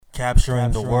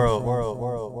Capturing the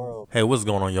world. Hey, what's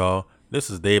going on, y'all?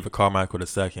 This is David Carmichael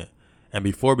II. And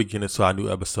before we get into our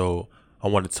new episode, I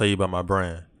want to tell you about my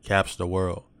brand, Capture the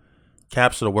World.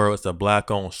 Capture the World is a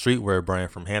black-owned streetwear brand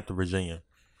from Hampton, Virginia.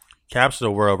 Capture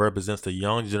the World represents the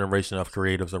young generation of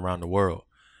creatives around the world.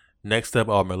 Next up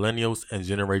are millennials and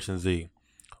Generation Z.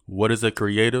 What is a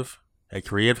creative? A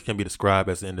creative can be described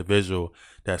as an individual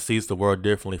that sees the world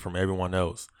differently from everyone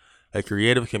else. A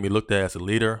creative can be looked at as a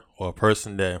leader or a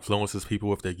person that influences people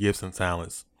with their gifts and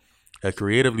talents. A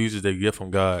creative uses their gift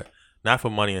from God, not for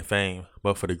money and fame,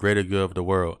 but for the greater good of the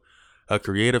world. A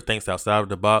creative thinks outside of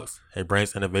the box and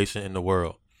brings innovation in the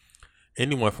world.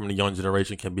 Anyone from the young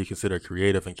generation can be considered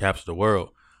creative and capture the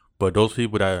world, but those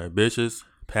people that are ambitious,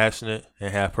 passionate,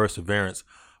 and have perseverance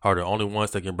are the only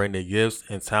ones that can bring their gifts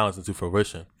and talents into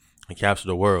fruition and capture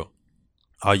the world.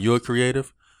 Are you a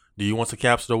creative? Do you want to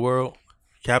capture the world?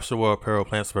 Capture the World Apparel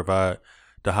plans to provide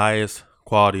the highest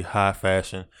quality, high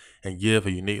fashion, and give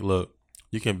a unique look.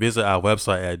 You can visit our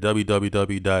website at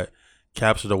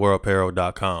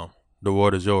www.capturetheworldapparel.com. The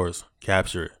world is yours.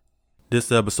 Capture it.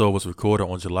 This episode was recorded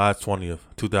on July 20th,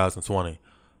 2020.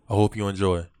 I hope you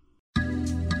enjoy.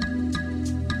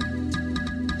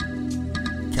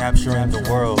 Capturing the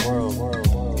world.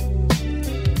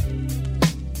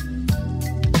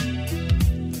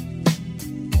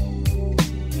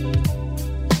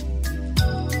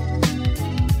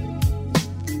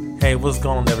 Hey, what's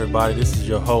going on, everybody? This is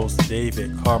your host,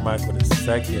 David Carmichael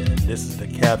II, and this is the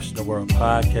Capture the World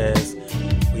podcast.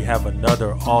 We have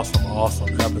another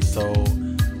awesome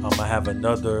episode. I have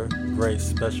another great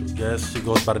special guest. She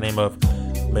goes by the name of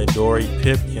Midori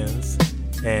Pipkins,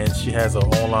 and she has an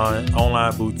online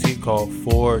boutique called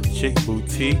Forward Chic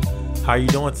Boutique. How are you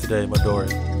doing today,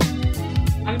 Midori?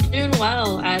 I'm doing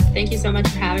well. Thank you so much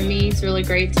for having me. It's really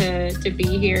great to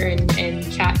be here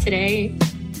and chat today.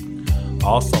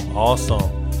 Awesome.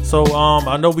 So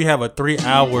I know we have a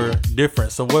 3-hour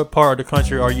difference. So what part of the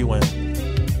country are you in?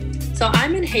 So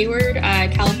I'm in Hayward,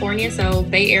 California, so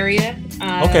Bay Area.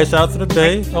 Okay, shout out to the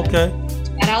Bay. Okay.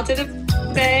 Shout out to the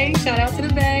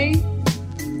Bay.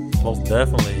 Most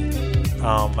definitely.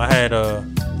 I had a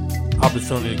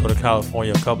opportunity to go to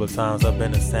California a couple of times. I've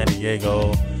been to San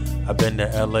Diego, I've been to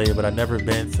LA, but I've never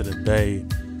been to the Bay.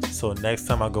 So next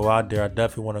time I go out there, I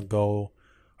definitely want to go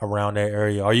around that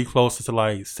area. Are you closer to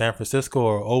like San Francisco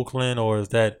or Oakland, or is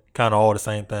that kind of all the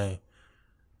same thing?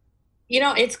 You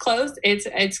know, it's close.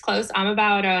 It's close. I'm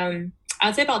about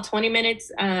I'd say about 20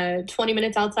 minutes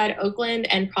outside Oakland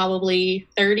and probably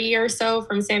 30 or so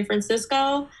from San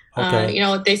Francisco. Okay.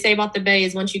 What they say about the Bay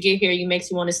is once you get here, it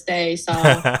makes you want to stay. So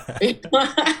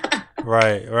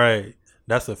Right.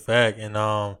 That's a fact. And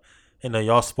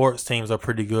y'all sports teams are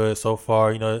pretty good so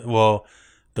far.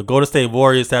 The Golden State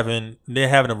Warriors they're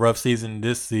having a rough season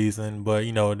this season, but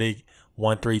they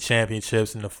won 3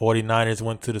 championships, and the 49ers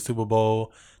went to the Super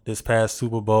Bowl this past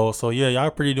Super Bowl. So yeah, y'all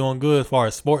pretty doing good as far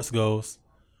as sports goes.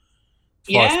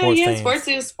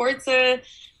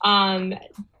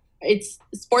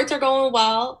 Sports are going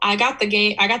well. I got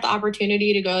the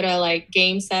opportunity to go to like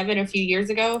Game 7 a few years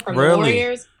ago from the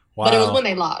Warriors. Wow. But it was when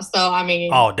they lost. So I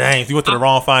mean, oh dang, you went to the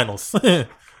wrong finals.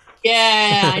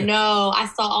 Yeah, I know. I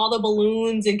saw all the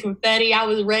balloons and confetti. I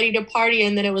was ready to party,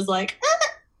 and then it was like,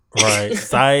 right,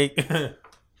 psych.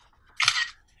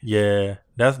 Yeah,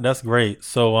 that's great.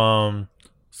 So I'm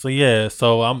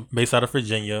based out of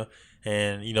Virginia,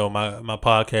 and my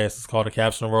podcast is called the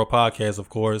Capture the World podcast, of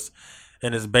course,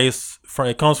 and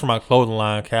it comes from my clothing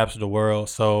line, Capture the World.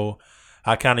 So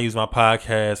I kind of use my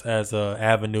podcast as a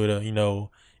avenue to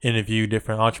interview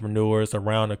different entrepreneurs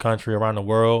around the country, around the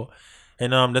world.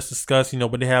 And let's discuss,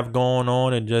 what they have going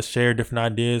on and just share different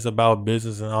ideas about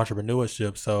business and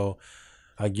entrepreneurship. So,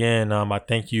 again, I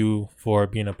thank you for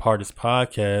being a part of this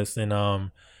podcast. And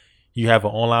you have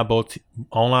an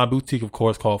online boutique, of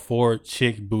course, called Forward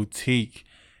Chic Boutique.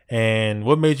 And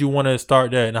what made you want to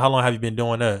start that? And how long have you been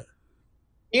doing that?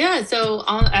 Yeah, so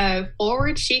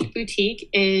Forward Chic Boutique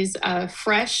is a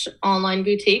fresh online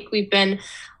boutique. We've been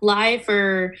live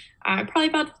for probably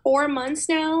about 4 months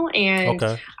now. And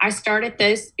okay. I started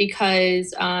this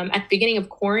because at the beginning of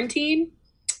quarantine,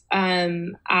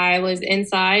 I was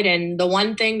inside. And the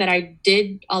one thing that I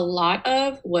did a lot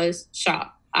of was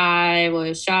shop. I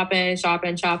was shopping.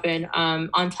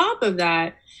 On top of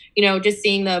that, just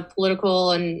seeing the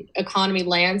political and economy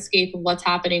landscape of what's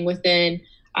happening within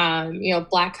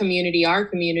Black community, our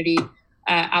community.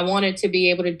 I wanted to be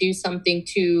able to do something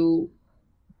to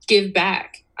give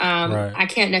back. Right. I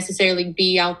can't necessarily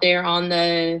be out there on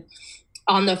the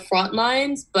on the front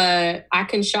lines, but I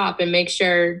can shop and make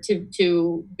sure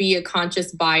to be a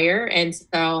conscious buyer. And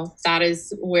so that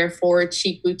is where Forward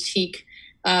Chic Boutique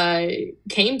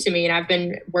came to me, and I've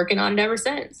been working on it ever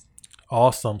since.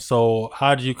 Awesome. So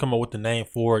how did you come up with the name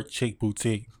Forward Chic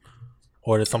Boutique?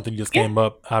 Or did something just came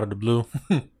up out of the blue?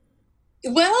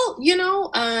 Well,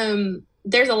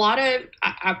 there's a lot of,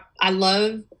 I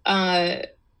love,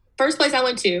 first place I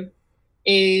went to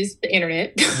is the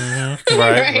internet. Mm-hmm.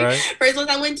 Right. First place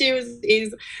I went to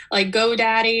is like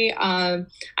GoDaddy.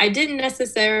 I didn't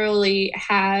necessarily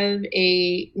have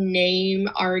a name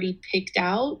already picked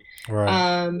out.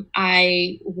 Right.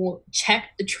 I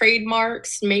checked the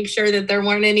trademarks, make sure that there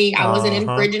weren't any, I wasn't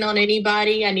infringing on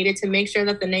anybody. I needed to make sure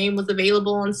that the name was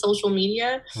available on social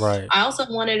media. Right. I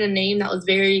also wanted a name that was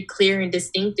very clear and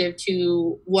distinctive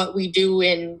to what we do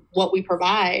and what we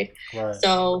provide. Right.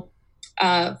 So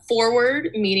forward,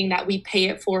 meaning that we pay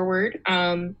it forward.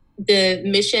 The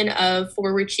mission of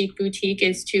Forward Chic Boutique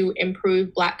is to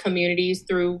improve Black communities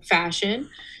through fashion.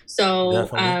 So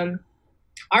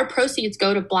our proceeds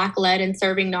go to Black-led and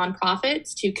serving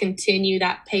nonprofits to continue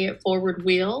that pay it forward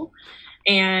wheel.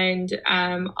 And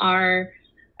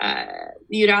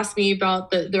you'd ask me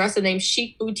about the rest of the name.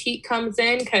 Chic Boutique comes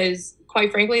in because,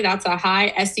 quite frankly, that's a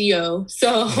high SEO.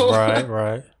 So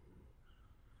right.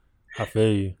 I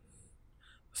feel you.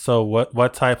 So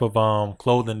what type of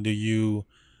clothing do you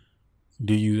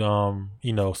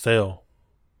sell?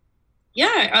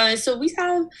 Yeah, so we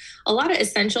have a lot of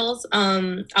essentials,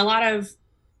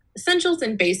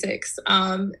 and basics.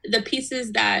 The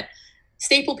pieces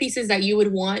staple pieces that you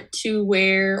would want to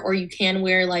wear or you can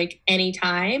wear like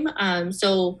anytime.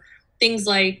 So things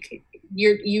like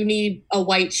you need a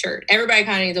white shirt. Everybody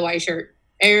kind of needs a white shirt.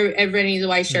 Everybody needs a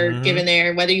white shirt given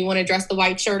there. Whether you want to dress the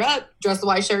white shirt up, dress the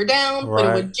white shirt down, put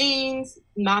it with jeans,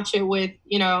 match it with,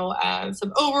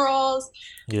 some overalls.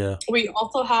 Yeah. We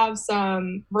also have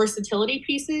some versatility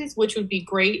pieces, which would be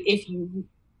great if you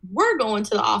were going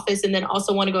to the office and then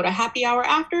also want to go to happy hour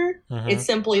after. It's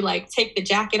simply like take the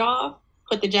jacket off,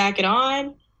 put the jacket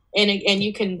on, and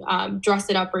you can dress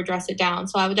it up or dress it down.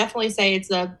 So I would definitely say it's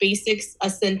the basics,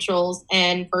 essentials,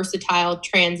 and versatile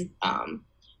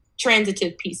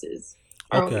transitive pieces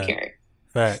are what we carry.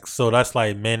 Facts. So that's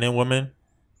like men and women,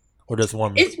 or just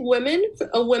women? It's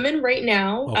women right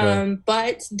now,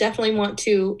 but definitely want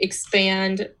to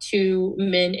expand to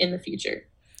men in the future.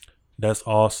 That's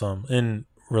awesome. And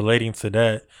relating to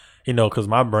that, because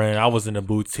my brand, I was in a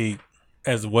boutique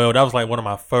as well. That was like one of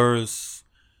my first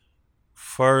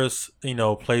places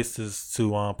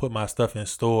to put my stuff in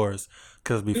stores.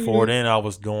 Because before then, I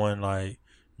was doing like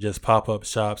just pop-up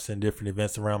shops and different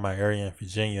events around my area in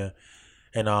Virginia.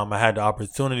 And I had the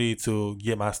opportunity to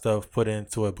get my stuff put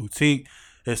into a boutique.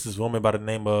 It's this woman by the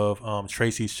name of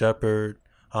Tracy Shepard.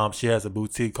 She has a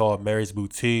boutique called Mary's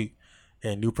Boutique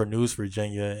in Newport News,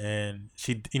 Virginia. And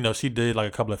she did like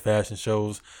a couple of fashion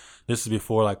shows. This is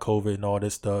before like COVID and all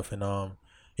this stuff. And, I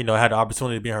had the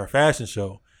opportunity to be in her fashion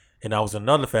show. And I was in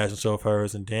another fashion show of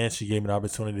hers. And then she gave me the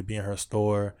opportunity to be in her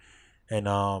store. And,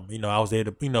 I was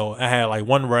able to, I had like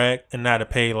one rack and I had to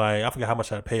pay I forgot how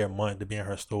much I had to pay a month to be in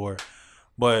her store.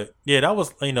 But yeah, that was,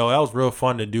 that was real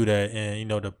fun to do that and,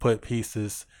 to put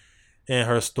pieces in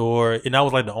her store. And that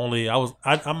was like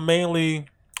I'm mainly,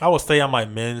 I would say I'm like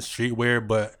men's streetwear,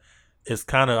 but it's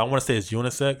kind of, I want to say it's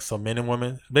unisex. So men and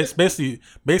women, basically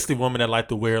women that like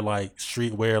to wear like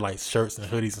streetwear, like shirts and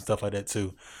hoodies and stuff like that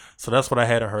too. So that's what I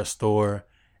had in her store.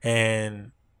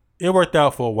 And it worked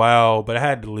out for a while, but I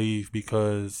had to leave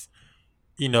because,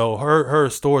 her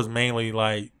store is mainly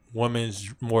like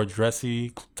women's more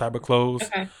dressy type of clothes.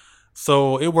 Okay.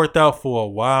 So it worked out for a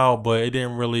while, but it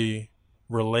didn't really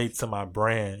relate to my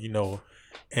brand,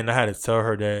 and I had to tell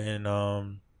her that. And,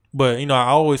 but, I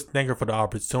always thank her for the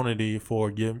opportunity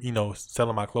for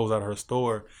selling my clothes out of her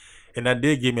store. And that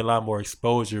did give me a lot more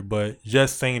exposure, but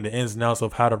just saying the ins and outs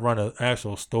of how to run an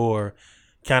actual store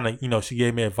kind of, she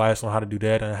gave me advice on how to do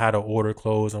that and how to order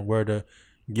clothes and where to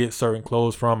get certain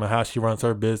clothes from and how she runs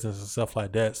her business and stuff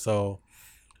like that. So,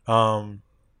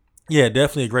 yeah,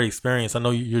 definitely a great experience. I know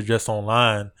you're just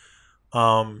online,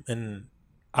 and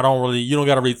you don't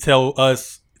got to really tell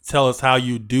us how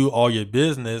you do all your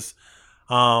business.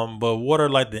 But what are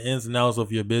like the ins and outs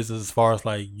of your business as far as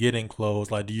like getting clothes?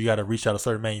 Like, do you got to reach out to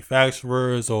certain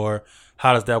manufacturers, or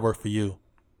how does that work for you?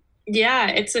 Yeah,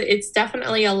 it's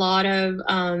definitely a lot of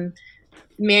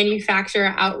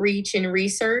manufacturer outreach and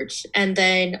research, and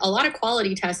then a lot of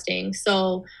quality testing.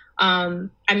 So I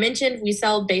mentioned we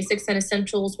sell basics and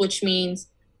essentials, which means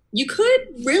you could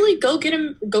really go get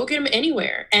them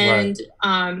anywhere, and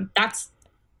that's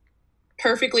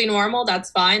perfectly normal.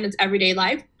 That's fine. That's everyday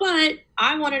life. But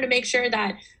I wanted to make sure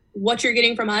that what you're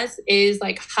getting from us is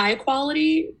like high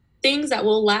quality things that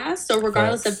will last. So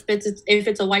regardless if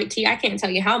it's a white tee, I can't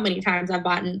tell you how many times I've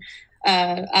bought a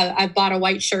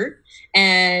white shirt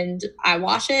and I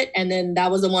wash it, and then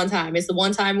that was the one time. It's the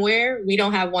one time wear. We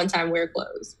don't have one time wear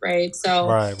clothes, right? So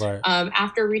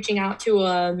after reaching out to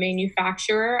a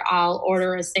manufacturer, I'll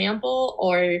order a sample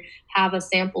or have a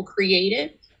sample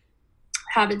created,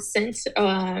 have it sent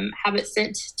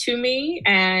to me,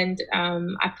 and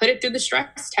I put it through the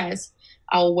stress test.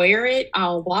 I'll wear it,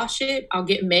 I'll wash it, I'll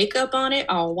get makeup on it,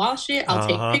 I'll wash it, I'll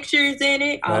take pictures in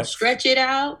it, I'll stretch it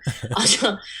out,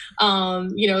 I'll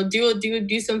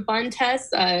do some fun tests.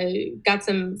 Got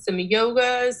some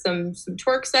yoga, some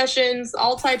twerk sessions,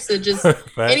 all types of just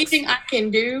anything I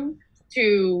can do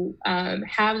to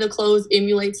have the clothes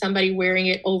emulate somebody wearing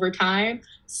it over time.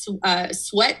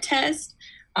 Sweat test.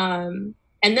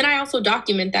 And then I also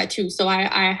document that too. So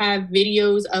I have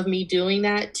videos of me doing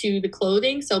that to the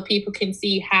clothing so people can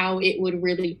see how it would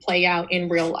really play out in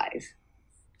real life.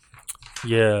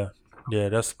 Yeah,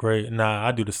 that's great. Nah,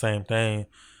 I do the same thing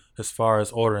as far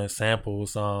as ordering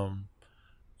samples.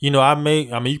 You probably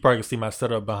can see my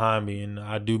setup behind me, and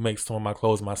I do make some of my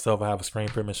clothes myself. I have a screen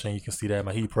print machine. You can see that,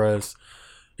 my heat press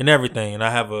and everything. And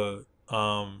I have a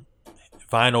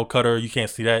vinyl cutter. You can't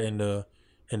see that in the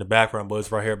background, but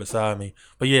it's right here beside me.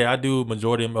 But yeah, I do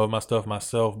majority of my stuff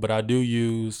myself, but I do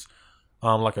use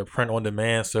like a print on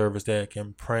demand service that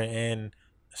can print and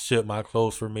ship my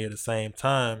clothes for me at the same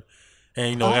time.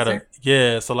 And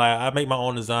so like I make my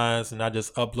own designs and I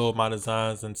just upload my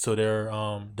designs into their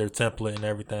template and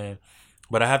everything.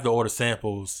 But I have to order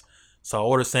samples. So I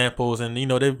order samples, and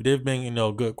they've been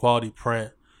good quality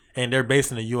print, and they're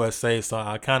based in the USA, so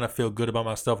I kind of feel good about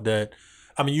my stuff that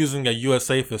I'm using a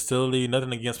USA facility.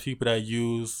 Nothing against people that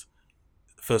use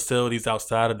facilities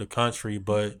outside of the country,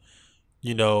 but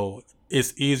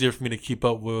it's easier for me to keep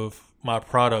up with my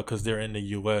product because they're in the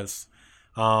US.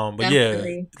 But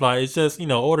Definitely. Yeah, like it's just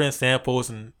ordering samples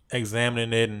and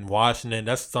examining it and washing it.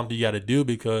 That's something you got to do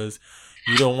because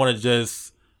you don't want to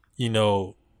just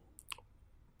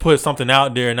put something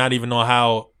out there and not even know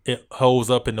how it holds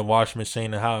up in the washing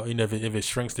machine and how if it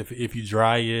shrinks if you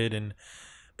dry it, and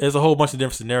there's a whole bunch of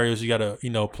different scenarios you gotta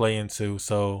play into.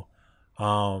 So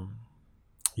that's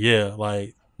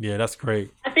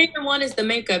great. My favorite one is the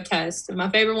makeup test.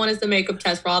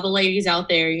 For all the ladies out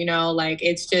there.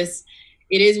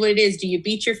 It is what it is. Do you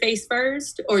beat your face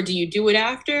first or do you do it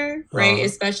after? Right.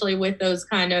 Especially with those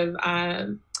kind of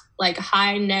like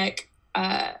high neck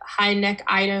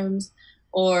items,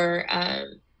 or I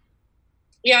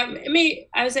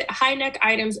would say high neck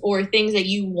items or things that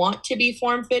you want to be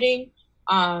form fitting.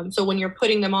 So when you're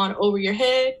putting them on over your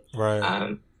head,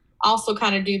 right. Also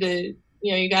kind of do the,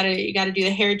 you gotta do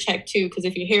the hair check too, because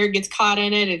if your hair gets caught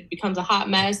in it, it becomes a hot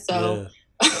mess. So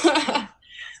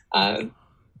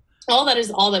all that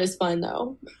is fun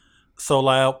though. So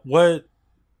like, what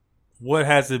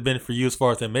has it been for you as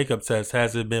far as the makeup test?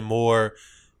 Has it been more?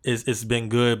 It's been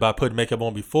good by putting makeup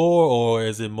on before, or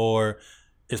is it more?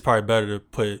 It's probably better to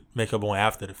put makeup on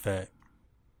after the fact.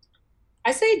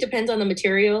 I say it depends on the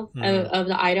material of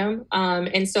the item.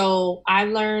 And so I've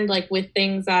learned like with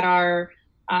things that are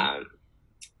like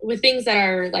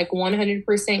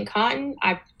 100% cotton,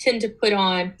 I tend to put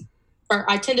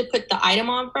the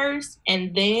item on first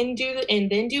and then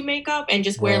do makeup and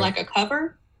just wear like a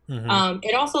cover. Mm-hmm.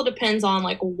 It also depends on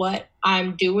like what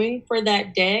I'm doing for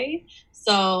that day.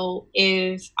 So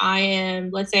if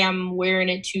let's say I'm wearing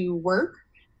it to work,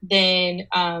 then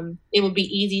it would be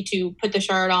easy to put the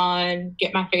shirt on,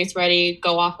 get my face ready,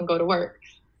 go off and go to work.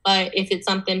 But if it's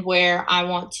something where I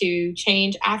want to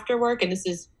change after work, and this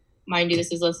is,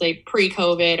 let's say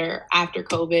pre-COVID or after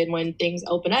COVID when things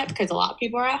open up, because a lot of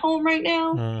people are at home right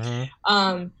now,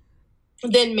 mm-hmm.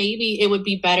 Then maybe it would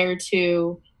be better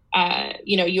to,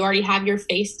 you already have your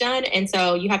face done. And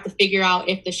so you have to figure out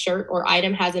if the shirt or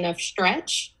item has enough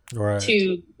stretch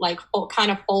to like kind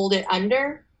of fold it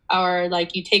under. Or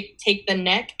like you take the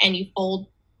neck and you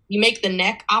make the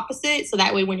neck opposite. So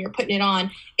that way when you're putting it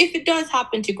on, if it does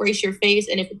happen to grace your face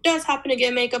and if it does happen to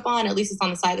get makeup on, at least it's on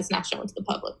the side that's not shown to the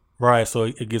public. Right. So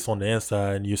it gets on the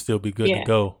inside and you still be good to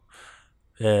go.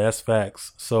 Yeah, that's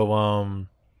facts. So,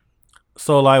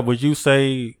 like, would you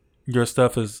say your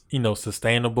stuff is,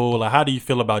 sustainable? Like, how do you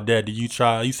feel about that? Do you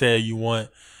said you want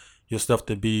your stuff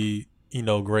to be,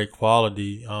 great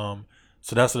quality.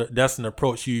 So that's an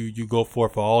approach you go for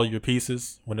all your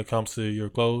pieces when it comes to your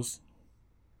clothes?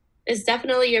 It's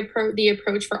definitely the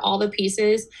approach for all the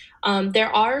pieces.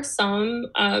 There are some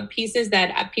pieces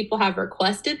that people have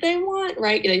requested they want,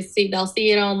 right? They'll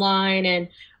see it online,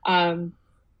 and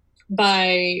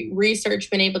by research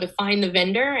been able to find the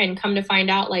vendor and come to find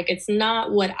out like it's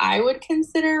not what I would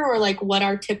consider or like what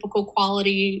our typical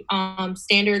quality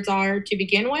standards are to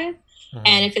begin with. Mm-hmm.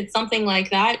 And if it's something like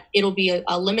that, it'll be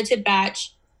a limited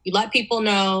batch. You let people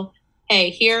know, hey,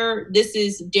 here, this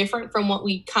is different from what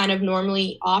we kind of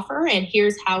normally offer, and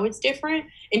here's how it's different,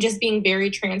 and just being very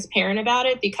transparent about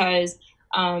it because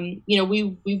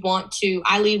we want to,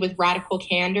 I lead with radical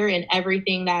candor in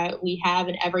everything that we have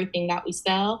and everything that we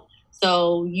sell.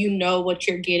 So you know what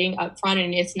you're getting up front,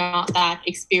 and it's not that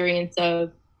experience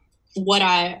of what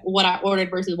I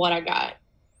ordered versus what I got.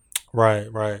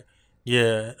 Right.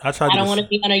 Yeah, I don't want to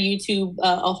be on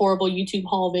a horrible YouTube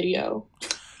haul video.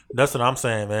 That's what I'm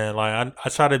saying, man. Like I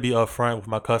try to be upfront with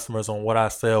my customers on what I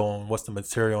sell and what's the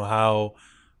material and how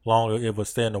long it would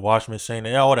stay in the washing machine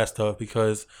and all that stuff.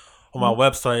 Because on my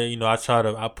website,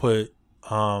 I put,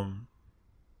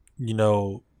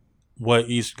 what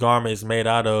each garment is made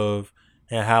out of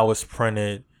and how it's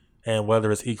printed and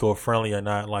whether it's eco-friendly or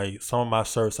not. Like some of my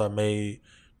shirts are made,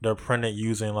 they're printed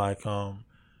using like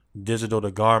digital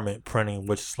to garment printing,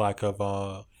 which is like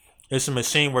it's a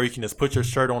machine where you can just put your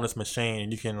shirt on this machine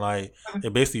and you can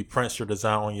it basically prints your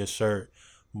design on your shirt,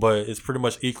 but it's pretty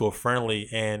much eco-friendly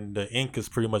and the ink is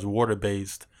pretty much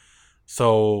water-based.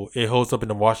 So it holds up in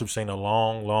the washing machine a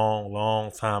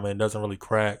long time and it doesn't really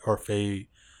crack or fade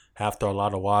after a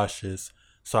lot of washes.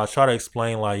 So I try to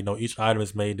explain each item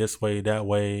is made this way, that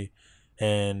way,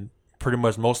 and pretty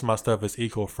much most of my stuff is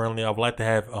eco-friendly. I would like to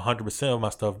have 100% of my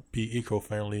stuff be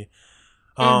eco-friendly.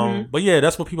 But yeah,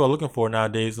 that's what people are looking for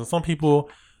nowadays. And some people,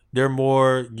 they're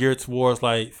more geared towards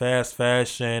like fast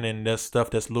fashion and that stuff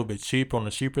that's a little bit cheaper on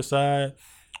the cheaper side.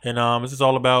 And it's just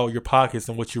all about your pockets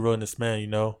and what you're willing to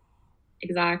spend,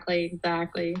 Exactly.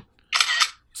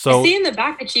 So I see in the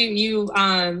back that you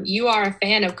are a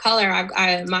fan of color.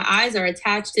 My eyes are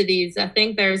attached to these. I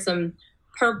think there's some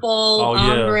purple,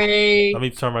 ombre. Yeah. Let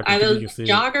me turn my computer. Are those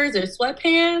joggers or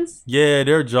sweatpants? Yeah,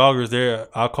 they're joggers.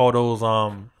 I call those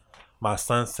my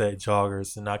sunset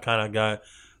joggers, and I kind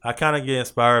of get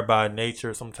inspired by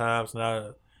nature sometimes,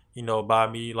 and by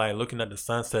me like looking at the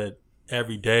sunset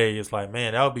every day. It's like,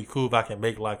 man, that would be cool if I can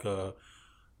make like a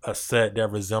set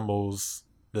that resembles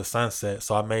the sunset.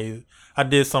 So I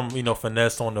did some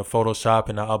finesse on the Photoshop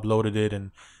and I uploaded it,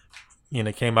 and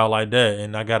it came out like that.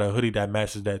 And I got a hoodie that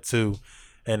matches that too.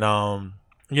 And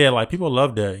like people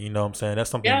love that. You know what I'm saying? That's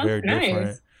something very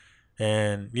different.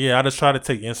 And yeah, I just try to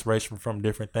take inspiration from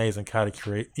different things and kind of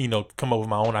create, come up with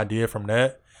my own idea from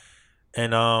that.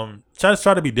 And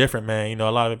try to be different, man. I know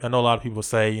a lot of people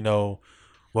say,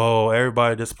 well,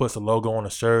 everybody just puts a logo on a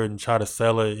shirt and try to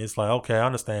sell it. It's like, okay, I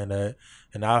understand that.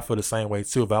 And I feel the same way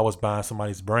too if I was buying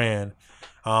somebody's brand.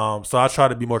 So I try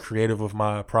to be more creative with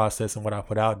my process and what I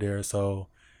put out there. So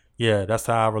yeah, that's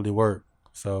how I really work.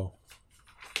 So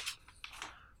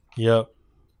yep.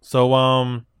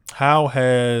 So how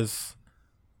has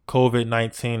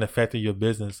COVID-19 affected your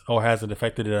business, or has it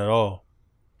affected it at all?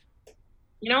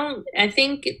 I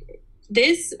think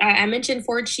I mentioned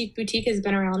Forward Chic Boutique has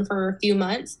been around for a few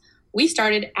months. We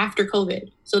started after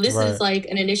COVID. So this is like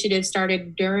an initiative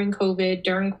started during COVID,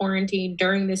 during quarantine,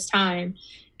 during this time.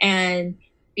 And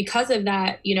because of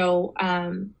that,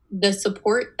 the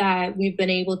support that we've been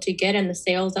able to get and the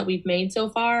sales that we've made so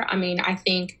far, I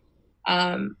think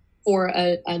for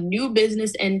a new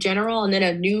business in general and then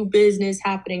a new business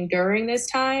happening during this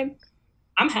time,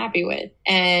 I'm happy with.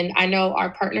 And I know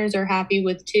our partners are happy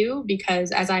with too,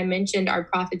 because as I mentioned, our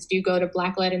profits do go to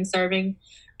Black-led and serving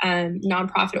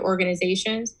nonprofit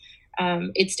organizations.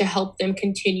 It's to help them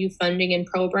continue funding and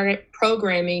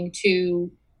programming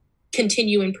to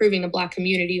continue improving the Black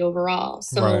community overall.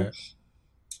 So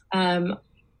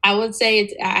I would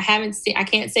say I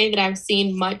can't say that I've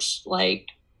seen much like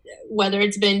whether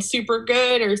it's been super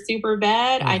good or super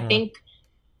bad. I think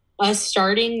us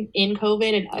starting in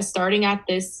COVID and us starting at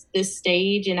this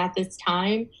stage and at this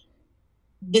time,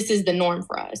 this is the norm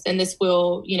for us. And this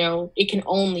will, it can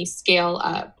only scale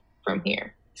up from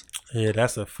here. Yeah,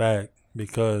 that's a fact.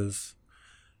 Because,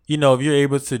 if you're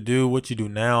able to do what you do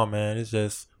now, man, it's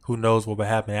just who knows what will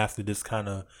happen after this kind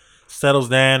of settles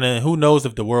down. And who knows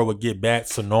if the world would get back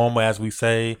to normal, as we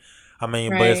say. But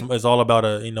it's all about,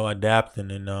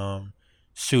 adapting. And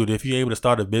shoot, if you're able to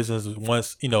start a business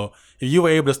once, if you were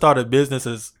able to start a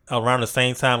business around the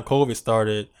same time COVID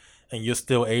started, and you're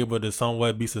still able to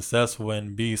somewhat be successful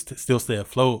and still stay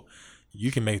afloat,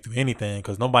 you can make it through anything,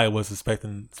 because nobody was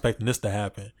expecting this to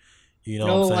happen. You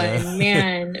know what I'm saying?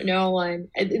 Man, no one.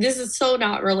 This is so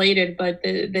not related, but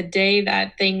the day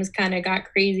that things kind of got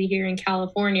crazy here in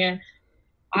California,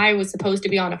 I was supposed to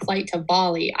be on a flight to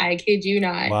Bali. I kid you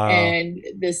not. Wow. And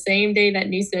the same day that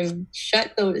Newsom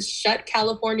shut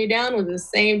California down was the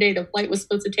same day the flight was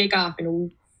supposed to take off,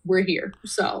 and we're here.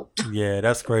 So yeah,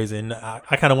 that's crazy. And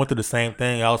I kind of went through the same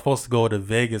thing. I was supposed to go to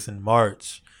Vegas in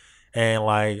March, and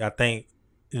like I think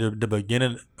the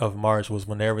beginning of March was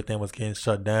when everything was getting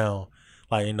shut down,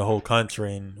 like in the whole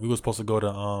country, and we were supposed to go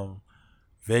to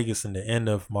Vegas in the end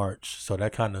of March. So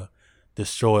that kind of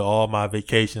destroyed all my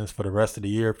vacations for the rest of the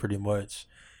year, pretty much.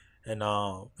 And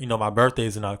you know, my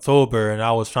birthday's in October, and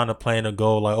I was trying to plan to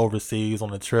go like overseas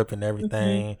on a trip and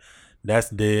everything. Mm-hmm.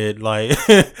 That's dead. Like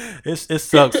it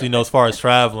sucks, you know, as far as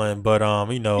traveling. But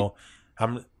you know,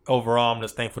 I'm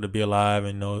just thankful to be alive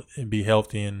and, you know, and be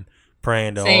healthy, and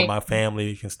praying that all my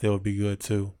family can still be good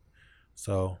too.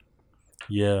 So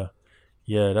yeah,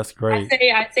 that's great.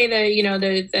 I'd say that, you know,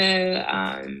 the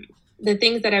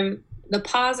things that the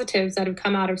positives that have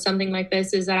come out of something like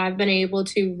this is that I've been able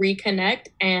to reconnect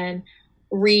and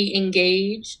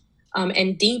re-engage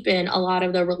and deepen a lot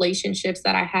of the relationships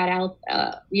that I had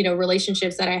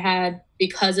relationships that I had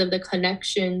because of the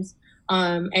connections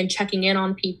and checking in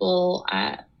on people.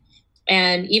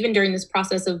 And even during this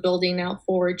process of building out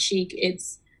Forward Chic,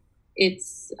 it's you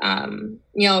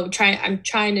know, I'm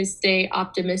trying to stay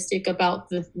optimistic about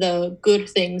the good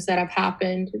things that have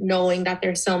happened, knowing that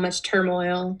there's so much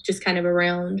turmoil just kind of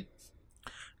around.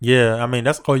 Yeah, I mean,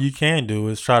 that's all you can do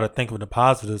is try to think of the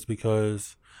positives,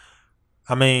 because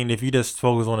I mean, if you just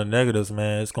focus on the negatives,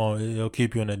 man, it'll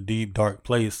keep you in a deep, dark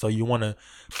place. So you want to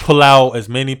pull out as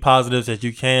many positives as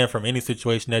you can from any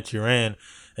situation that you're in,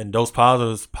 and those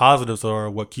positives are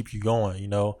what keep you going, you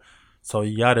know. So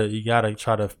you gotta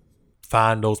try to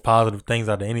find those positive things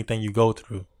out of anything you go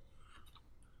through,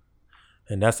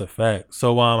 and that's a fact.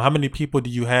 So, how many people do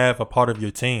you have a part of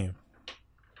your team?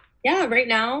 Yeah, right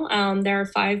now, there are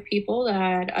 5 people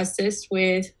that assist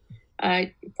with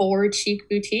Forward Chic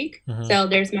Boutique. Mm-hmm. So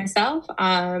there's myself.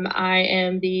 I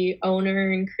am the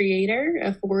owner and creator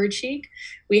of Forward Chic.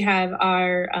 We have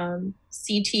our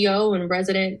CTO and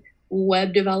resident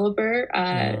web developer.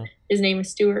 His name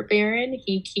is Stuart Barron.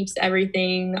 He keeps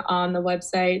everything on the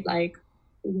website like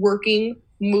working,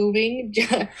 moving,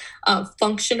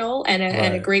 functional, and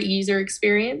a great user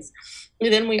experience.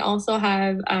 And then we also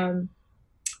have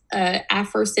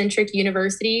Afrocentric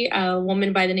University, a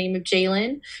woman by the name of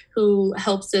Jalen, who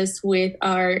helps us with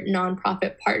our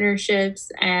nonprofit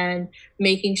partnerships and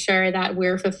making sure that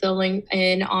we're fulfilling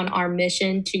in on our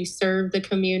mission to serve the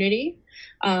community.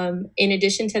 In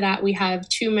addition to that, we have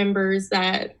 2 members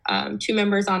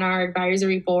on our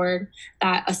advisory board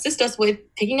that assist us with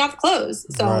picking out the clothes.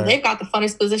 So they've got the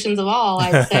funnest positions of all,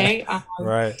 I'd say.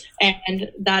 Right.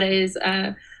 And that is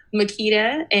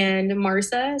Makita and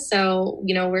Marsa. So,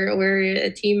 you know, we're a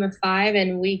team of 5,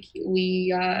 and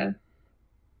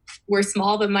we're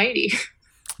small but mighty.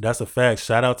 That's a fact.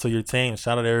 Shout out to your team.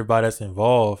 Shout out to everybody that's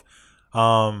involved.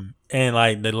 And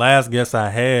like the last guest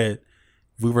I had,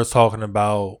 we were talking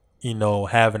about, you know,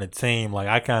 having a team. Like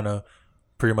I kind of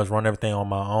pretty much run everything on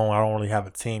my own. I don't really have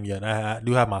a team yet. I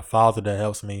do have my father that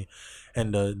helps me,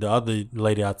 and the other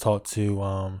lady I talked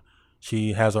to,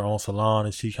 she has her own salon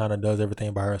and she kind of does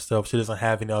everything by herself. She doesn't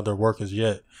have any other workers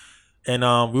yet. And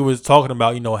we was talking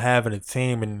about, you know, having a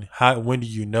team, and when do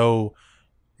you know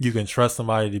you can trust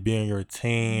somebody to be in your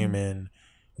team, and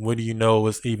when do you know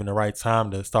it's even the right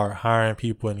time to start hiring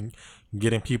people and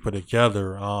getting people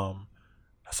together.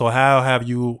 So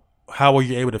how were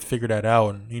you able to figure that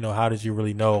out? And, you know, how did you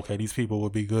really know, okay, these people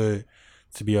would be good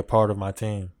to be a part of my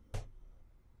team?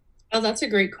 Oh, that's a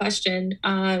great question.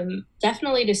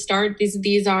 Definitely to start,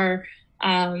 these are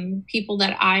people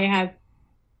that I have,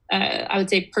 I would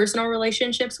say, personal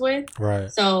relationships with. Right.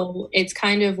 So it's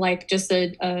kind of like just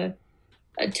a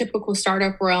typical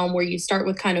startup realm where you start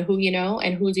with kind of who you know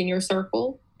and who's in your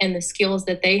circle and the skills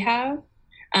that they have.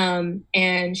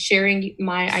 And sharing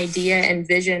my idea and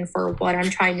vision for what I'm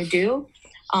trying to do,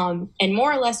 and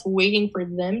more or less waiting for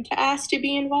them to ask to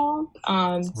be involved.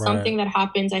 Something that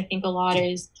happens, I think, a lot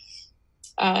is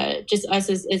just us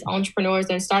as entrepreneurs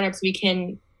and startups, we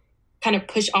can kind of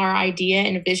push our idea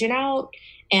and vision out.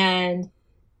 And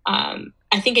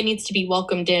I think it needs to be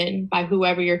welcomed in by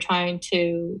whoever you're trying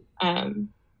to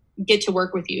get to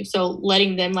work with you. So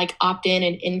letting them like opt in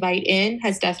and invite in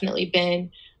has definitely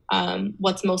been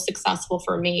what's most successful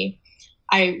for me.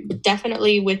 I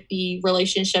definitely, with the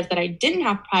relationship that I didn't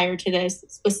have prior to this,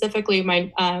 specifically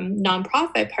my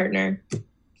nonprofit partner,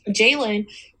 Jalen.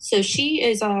 So she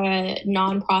is a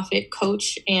nonprofit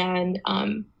coach and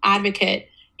advocate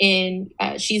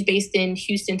she's based in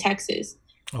Houston, Texas.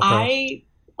 Okay.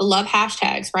 I love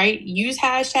hashtags, right? Use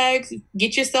hashtags,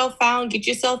 get yourself found, get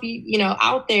yourself,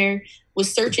 out there.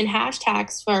 Was searching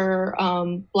hashtags for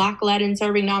Black-led and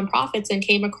serving nonprofits and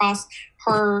came across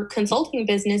her consulting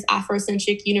business,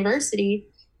 Afrocentric University.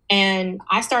 And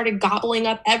I started gobbling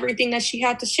up everything that she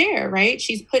had to share, right?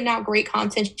 She's putting out great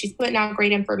content. She's putting out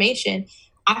great information.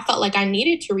 I felt like I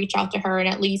needed to reach out to her and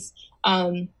at least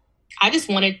I just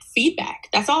wanted feedback.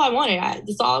 That's all I wanted.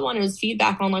 That's all I wanted was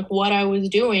feedback on like what I was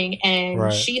doing.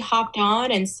 And She hopped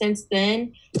on. And since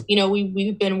then,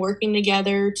 we've been working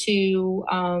together to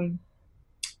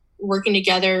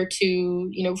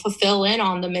fulfill in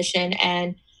on the mission.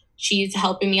 And she's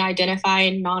helping me identify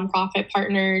nonprofit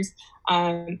partners.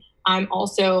 I'm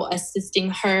also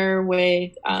assisting her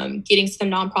with getting some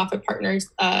nonprofit partners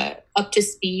up to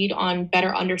speed on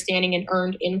better understanding an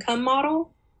earned income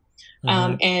model.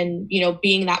 And,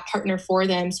 being that partner for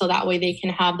them so that way they can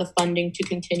have the funding to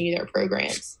continue their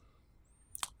programs.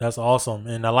 That's awesome.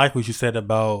 And I like what you said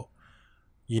about,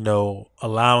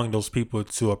 allowing those people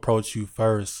to approach you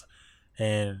first.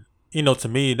 And, to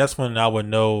me, that's when I would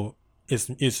know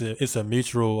it's a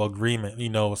mutual agreement,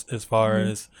 as far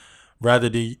as rather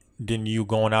than you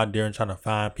going out there and trying to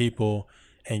find people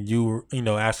and you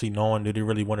actually knowing that they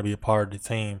really want to be a part of the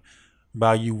team.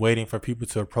 By you waiting for people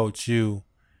to approach you,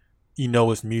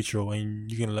 it's mutual,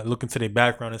 and you can look into their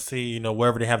background and see,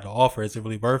 wherever they have to offer, is it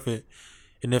really worth it?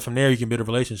 And then from there, you can build a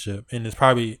relationship. And this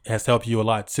probably has helped you a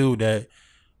lot too, that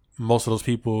most of those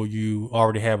people you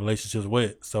already have relationships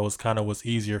with. So it's kind of what's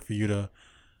easier for you to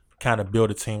kind of build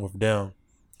a team with them.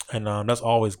 And that's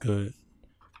always good.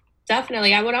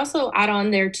 Definitely. I would also add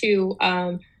on there too,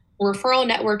 referral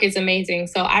network is amazing.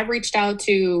 So I've reached out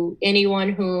to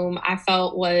anyone whom I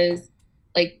felt was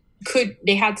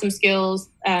they had some skills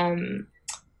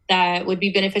that would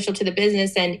be beneficial to the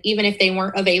business. And even if they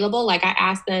weren't available, I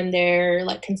asked them their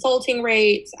consulting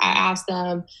rates. I asked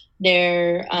them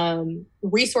their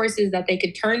resources that they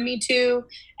could turn me to.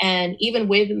 And even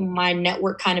with my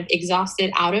network kind of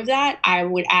exhausted out of that, I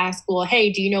would ask, well,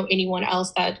 hey, do you know anyone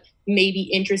else that may be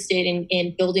interested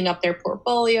in building up their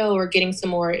portfolio or getting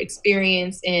some more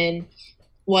experience in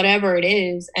whatever it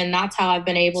is? And that's how I've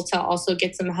been able to also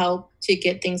get some help to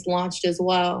get things launched as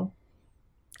well.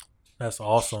 That's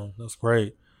awesome. That's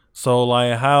great. So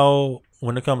how,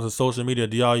 when it comes to social media,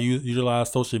 do y'all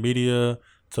utilize social media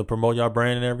to promote y'all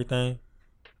brand and everything?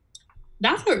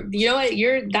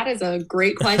 That is a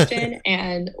great question.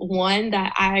 And one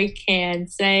that I can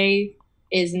say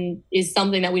is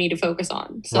something that we need to focus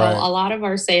on. So A lot of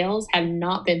our sales have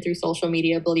not been through social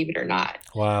media, believe it or not.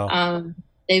 Wow.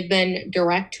 They've been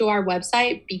direct to our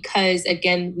website because,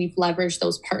 again, we've leveraged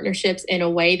those partnerships in a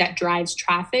way that drives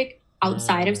traffic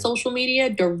outside of social media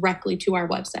directly to our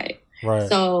website. Right.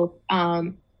 So,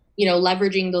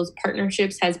 leveraging those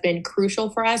partnerships has been crucial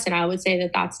for us. And I would say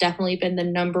that that's definitely been the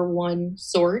number one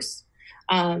source.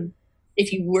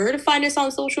 If you were to find us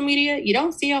on social media, you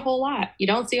don't see a whole lot.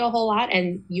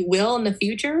 And you will in the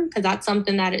future, because that's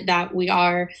something that we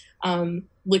are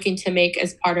looking to make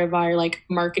as part of our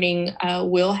marketing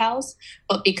wheelhouse.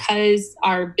 But because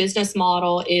our business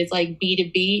model is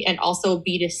B2B and also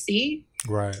B2C,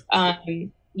 right?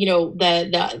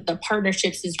 The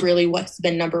partnerships is really what's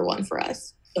been number one for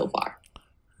us so far.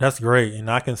 That's great. And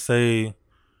I can say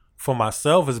for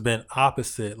myself, it's been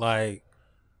opposite. I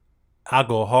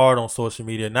go hard on social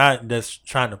media, not just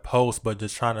trying to post, but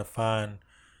just trying to find,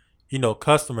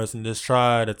 customers and just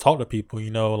try to talk to people,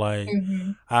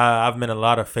 I've been in a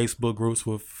lot of Facebook groups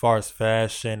with far as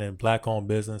fashion and Black-owned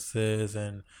businesses.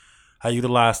 And I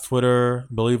utilize Twitter,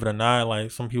 believe it or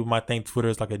not. Some people might think Twitter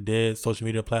is a dead social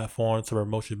media platform to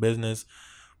promote your business.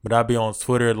 But I'll be on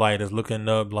Twitter, just looking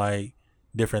up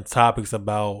different topics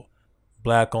about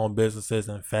Black-owned businesses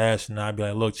and fashion. I'd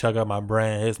be look, check out my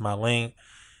brand. Here's my link.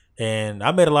 And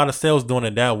I made a lot of sales doing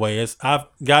it that way. I've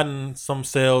gotten some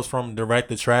sales from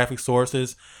directed traffic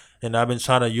sources, and I've been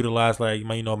trying to utilize my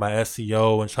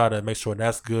SEO and try to make sure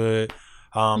that's good.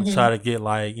 Try to get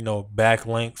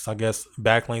backlinks. I guess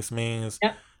backlinks means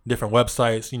different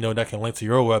websites, that can link to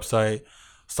your website.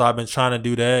 So I've been trying to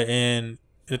do that. And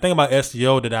the thing about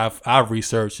SEO that I've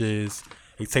researched is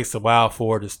it takes a while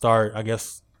for it to start, I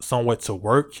guess, somewhat to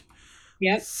work.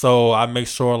 Yep. So I make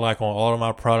sure on all of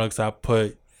my products I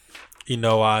put,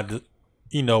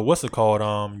 what's it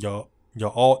called? Your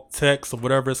alt text or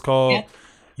whatever it's called.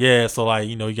 Yeah. So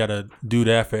you gotta do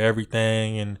that for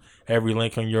everything and every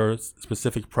link on your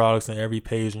specific products and every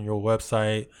page on your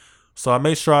website. So I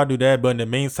make sure I do that. But in the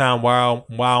meantime, while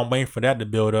I'm waiting for that to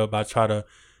build up, I try to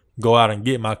go out and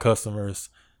get my customers.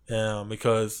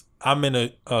 because I'm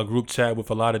in a group chat with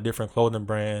a lot of different clothing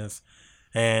brands,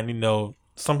 and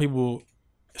some people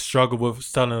struggle with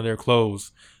selling their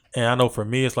clothes. And I know for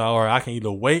me, it's like, all right, I can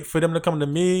either wait for them to come to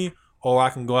me or I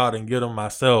can go out and get them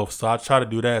myself. So I try to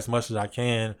do that as much as I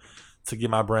can to get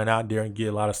my brand out there and get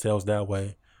a lot of sales that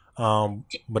way.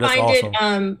 But that's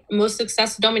awesome. Most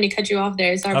successful, don't mean to cut you off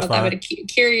there. Sorry about that, but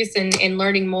curious in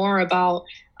learning more about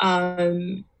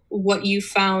what you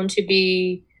found to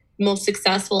be most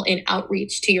successful in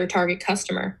outreach to your target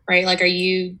customer, right? Like,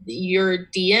 you're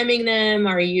DMing them?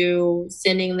 Are you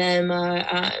sending them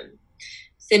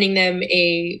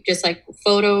just like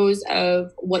photos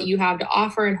of what you have to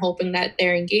offer and hoping that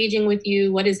they're engaging with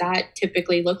you? What does that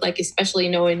typically look like, especially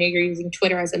knowing that you're using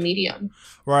Twitter as a medium?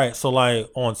 Right. So like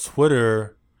on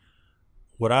Twitter,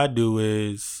 what I do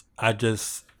is I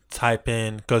just type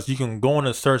in, because you can go in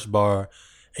the search bar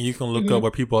and you can look up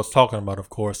what people are talking about, of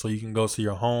course. So you can go to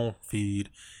your home feed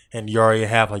and you already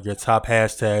have like your top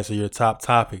hashtags or your top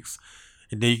topics.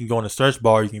 And then you can go in the search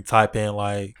bar, you can type in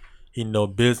like,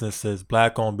 businesses,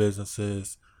 black-owned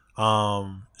businesses.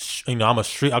 I'm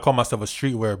I call myself a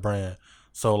streetwear brand.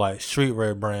 So like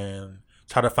streetwear brand,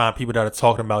 try to find people that are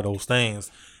talking about those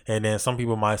things. And then some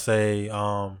people might say,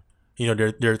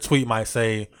 their tweet might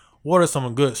say, what are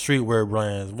some good streetwear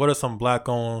brands? What are some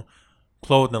black-owned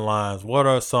clothing lines? What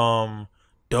are some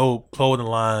dope clothing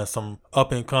lines? Some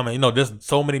up and coming, there's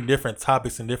so many different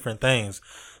topics and different things.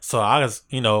 So I just,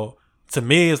 to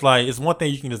me, it's like, it's one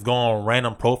thing you can just go on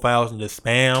random profiles and just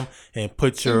spam and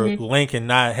put your link and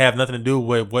not have nothing to do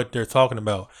with what they're talking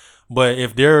about. But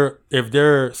if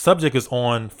their subject is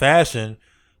on fashion,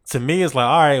 to me, it's like,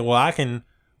 all right, well, I can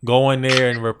go in there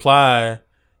and reply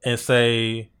and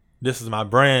say, this is my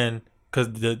brand, because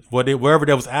wherever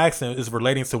they was asking is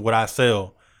relating to what I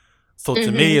sell. So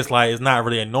to me, it's like, it's not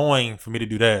really annoying for me to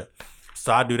do that.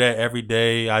 So I do that every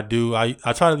day. I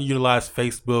try to utilize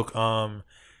Facebook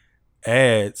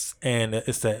ads, and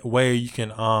it's that way you can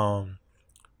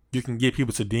get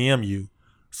people to DM you.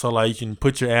 So like you can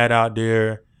put your ad out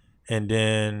there, and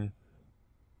then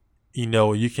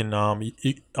you can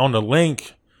on the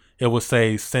link it will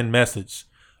say send message.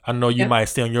 I know you might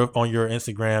see on your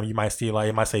Instagram, you might see like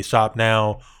it might say shop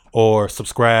now or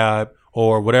subscribe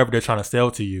or whatever they're trying to sell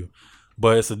to you.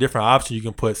 But it's a different option. You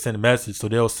can put send a message, so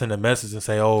they'll send a message and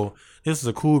say, oh, this is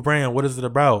a cool brand, what is it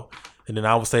about? And then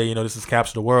I would say, this is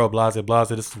Capture the World, blase, blase.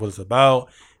 This is what it's about.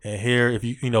 And here, if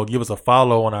you give us a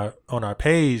follow on our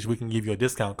page, we can give you a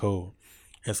discount code.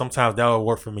 And sometimes that will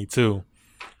work for me too.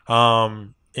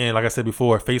 And like I said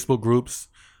before, Facebook groups.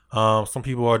 Some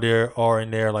people are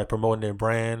in there like promoting their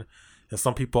brand, and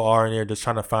some people are in there just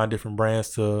trying to find different brands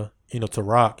to to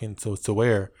rock and to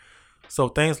wear. So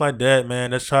things like that,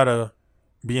 man. Let's try to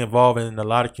be involved in a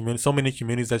lot of communities, so many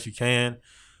communities that you can.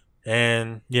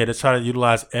 And yeah, to try to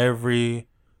utilize every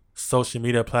social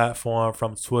media platform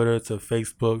from Twitter to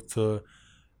Facebook to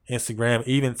Instagram,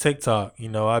 even TikTok.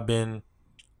 I've been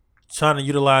trying to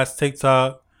utilize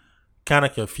TikTok, kind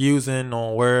of confusing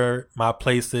on where my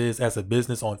place is as a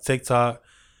business on TikTok,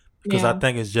 because I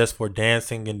think it's just for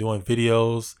dancing and doing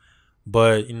videos.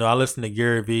 But I listen to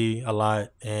Gary Vee a lot,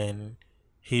 and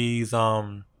he's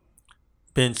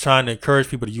been trying to encourage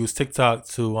people to use TikTok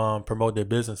to promote their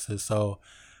businesses. So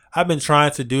I've been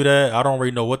trying to do that. I don't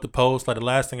really know what to post. Like the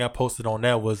last thing I posted on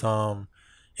that was behind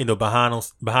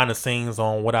the scenes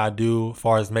on what I do as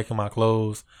far as making my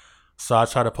clothes. So I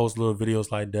try to post little videos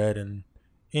like that, and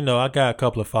I got a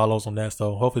couple of follows on that.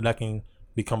 So hopefully that can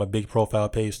become a big profile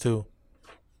page too.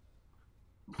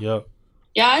 Yep.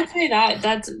 Yeah, I'd say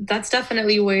that's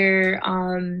definitely where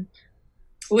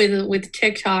with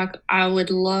TikTok, I would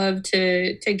love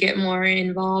to get more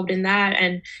involved in that.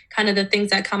 And kind of the things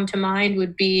that come to mind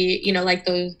would be, like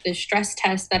the stress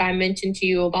tests that I mentioned to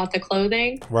you about the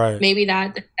clothing. Right. Maybe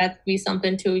that'd be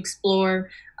something to explore.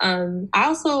 I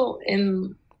also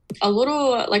am a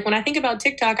little, like, when I think about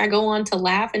TikTok, I go on to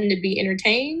laugh and to be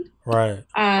entertained. Right.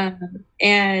 And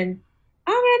I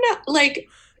don't know, like,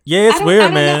 yeah, it's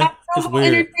weird, man. It's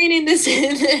weird. Entertaining this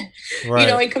is,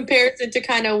 right. In comparison to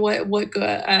kind of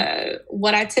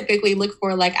what I typically look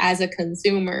for, like, as a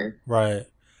consumer. Right.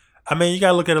 I mean, you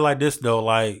gotta look at it like this though.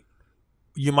 Like,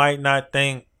 you might not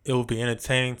think it will be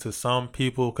entertaining to some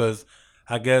people, because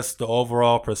I guess the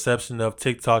overall perception of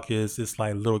TikTok is it's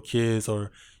like little kids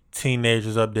or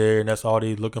teenagers up there, and that's all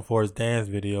they looking for is dance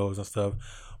videos and stuff.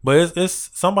 But it's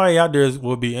somebody out there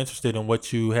will be interested in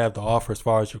what you have to offer as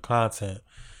far as your content.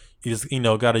 You just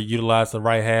got to utilize the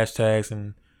right hashtags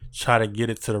and try to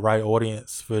get it to the right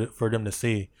audience for them to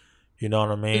see. You know what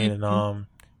I mean? And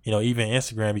even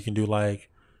Instagram, you can do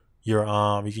like your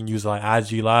you can use like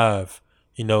IG Live.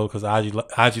 You know, because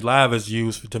IG Live is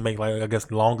used to make, like, I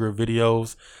guess, longer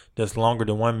videos that's longer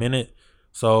than 1 minute.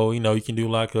 So, you know, you can do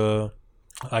like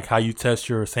how you test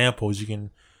your samples. You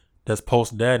can just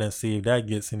post that and see if that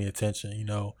gets any attention, you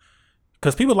know.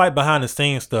 Because people like behind the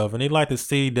scenes stuff, and they like to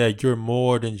see that you're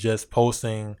more than just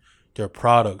posting your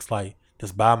products. Like,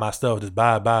 just buy my stuff, just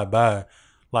buy.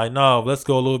 Like, no, let's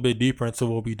go a little bit deeper into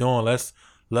what we doing.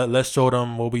 Let's show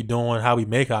them what we doing, how we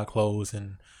make our clothes,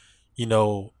 and, you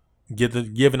know,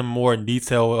 giving them more in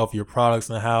detail of your products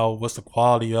and what's the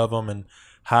quality of them and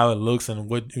how it looks and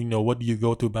what do you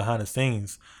go through behind the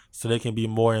scenes, so they can be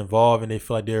more involved and they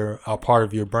feel like they're a part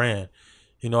of your brand.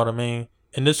 You know what I mean?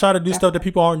 And just try to do stuff that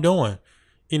people aren't doing.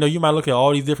 You know, you might look at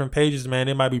all these different pages, man.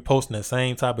 They might be posting the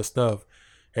same type of stuff.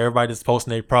 Everybody just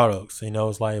posting their products. You know,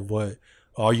 it's like, what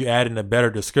are you adding a better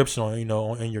description on? You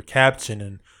know, in your caption,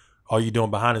 and are you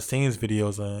doing behind the scenes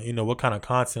videos? You know, what kind of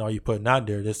content are you putting out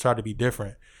there? Just try to be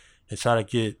different and try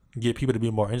to get people to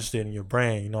be more interested in your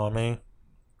brand. You know what I mean?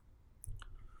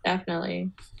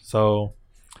 Definitely. So,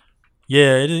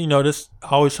 yeah, you know, just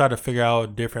always try to figure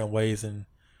out different ways and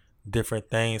different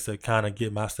things to kind of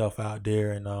get myself out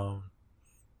there. And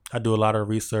I do a lot of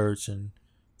research and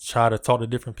try to talk to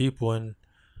different people and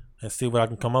see what I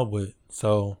can come up with.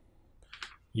 So,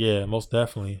 yeah, most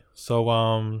definitely. So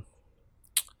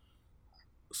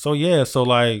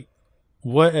like,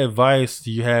 what advice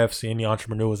do you have to any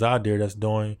entrepreneurs out there that's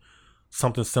doing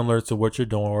something similar to what you're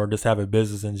doing, or just have a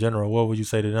business in general? What would you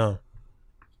say to them?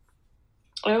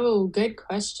 Oh, good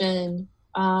question.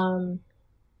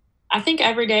 I think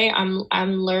every day I'm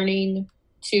learning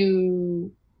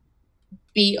to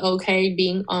be okay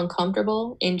being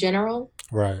uncomfortable in general.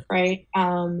 Right. Right.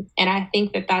 And I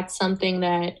think that that's something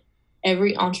that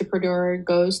every entrepreneur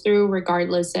goes through,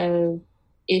 regardless of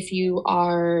if you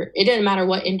are, it doesn't matter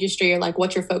what industry or like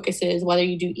what your focus is, whether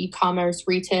you do e-commerce,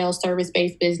 retail,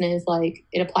 service-based business, like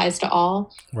it applies to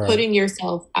all. Right. Putting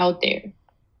yourself out there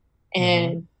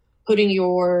and putting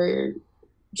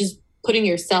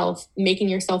yourself, making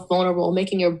yourself vulnerable,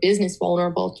 making your business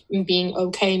vulnerable, being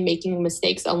okay making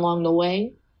mistakes along the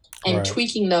way, and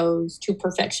tweaking those to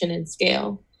perfection and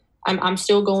scale. I'm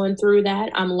still going through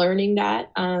that. I'm learning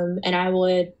that. And I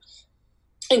would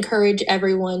encourage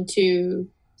everyone to,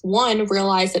 one,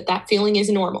 realize that feeling is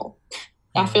normal.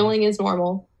 That feeling is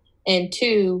normal. And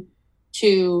two,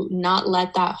 to not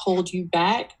let that hold you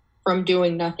back from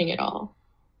doing nothing at all.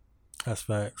 That's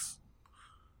facts.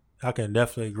 I can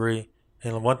definitely agree.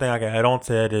 And one thing I can add on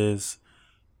to that is,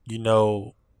 you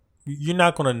know, you're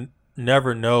not going to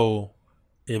never know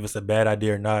if it's a bad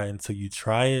idea or not until you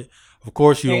try it. Of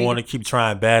course, you don't want to keep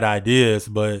trying bad ideas,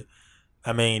 but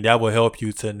I mean, that will help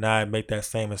you to not make that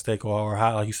same mistake, or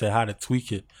how, like you said, how to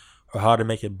tweak it or how to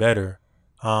make it better.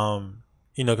 You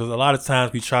know, because a lot of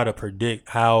times we try to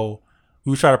predict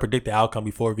the outcome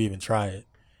before we even try it.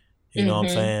 You know what I'm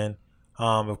saying?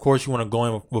 Of course, you want to go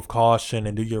in with caution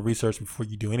and do your research before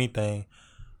you do anything.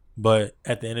 But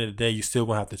at the end of the day, you still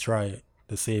going to have to try it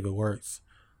to see if it works.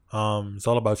 It's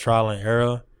all about trial and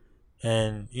error.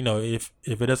 And, you know, if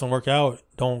it doesn't work out,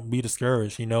 don't be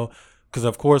discouraged, you know. Because,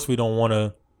 of course, we don't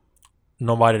want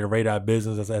nobody to rate our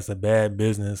business as a bad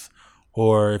business.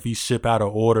 Or if you ship out an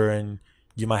order and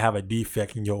you might have a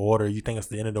defect in your order, you think it's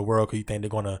the end of the world because you think they're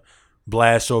going to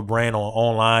blast your brand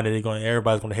online and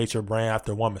everybody's going to hate your brand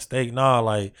after one mistake. No,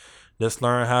 like, just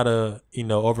learn how to, you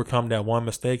know, overcome that one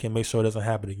mistake and make sure it doesn't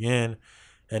happen again.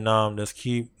 And just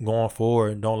keep going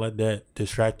forward and don't let that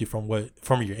distract you from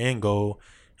your end goal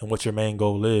and what your main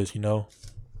goal is, you know?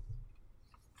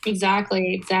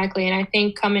 Exactly. And I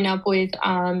think coming up with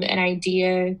an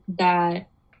idea that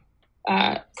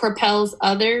propels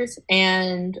others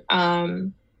and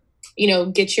you know,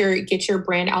 get your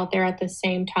brand out there at the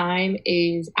same time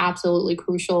is absolutely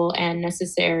crucial and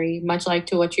necessary. Much like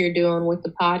to what you're doing with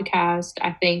the podcast,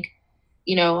 I think,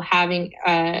 you know, having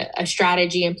a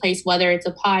strategy in place, whether it's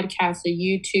a podcast, a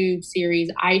YouTube series,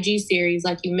 IG series,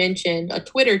 like you mentioned, a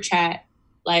Twitter chat,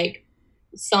 like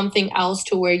something else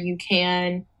to where you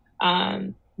can,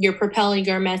 you're propelling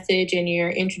your message and you're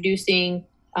introducing,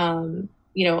 you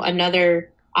know,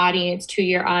 another audience to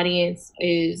your audience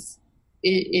is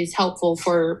helpful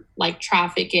for like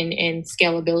traffic and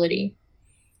scalability.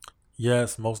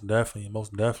 Yes, most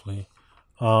definitely.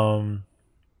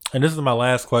 And this is my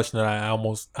last question that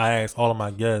I ask all of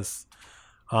my guests.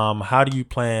 How do you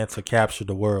plan to capture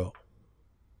the world?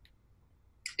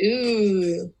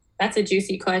 Ooh, that's a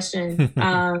juicy question.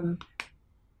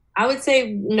 I would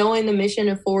say knowing the mission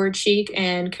of Forward Chic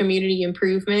and community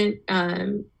improvement,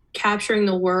 capturing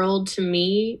the world to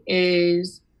me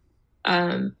is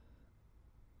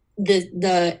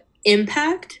the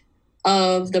impact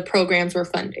of the programs we're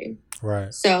funding.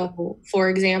 Right. So, for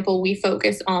example, we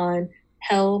focus on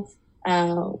health,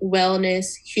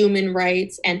 wellness, human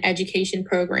rights, and education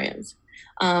programs.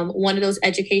 One of those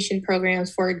education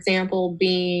programs, for example,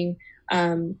 being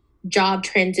job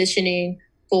transitioning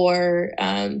for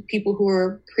people who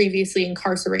were previously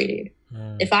incarcerated.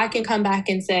 If I can come back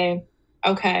and say,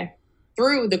 okay,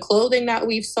 through the clothing that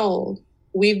we've sold,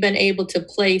 we've been able to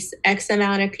place X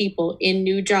amount of people in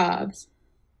new jobs,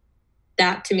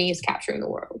 that to me is capturing the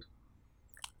world.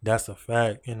 That's a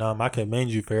fact. And I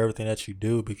commend you for everything that you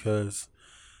do because,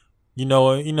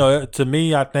 to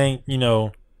me, I think,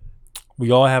 we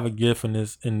all have a gift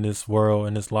in this world,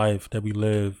 in this life that we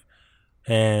live.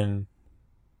 And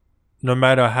no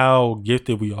matter how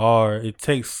gifted we are, it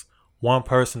takes one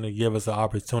person to give us an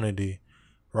opportunity,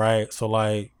 right? So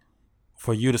like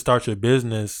for you to start your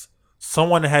business,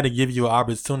 someone had to give you an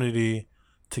opportunity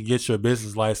to get your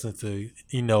business license to,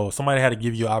 somebody had to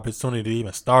give you an opportunity to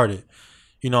even start it.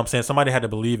 You know what I'm saying? Somebody had to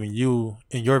believe in you,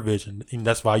 in your vision. And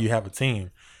that's why you have a team.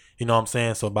 You know what I'm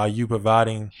saying? So by you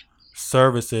providing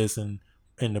services and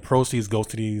the proceeds go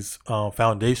to these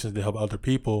foundations to help other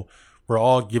people, we're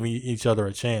all giving each other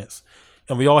a chance.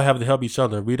 And we all have to help each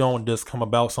other. We don't just come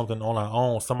about something on our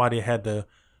own. Somebody had to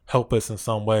help us in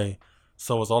some way.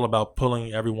 So it's all about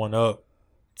pulling everyone up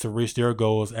to reach their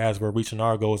goals as we're reaching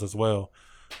our goals as well.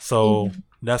 So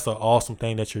that's an awesome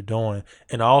thing that you're doing.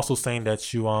 And I also saying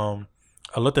that you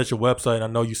I looked at your website. I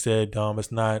know you said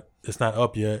it's not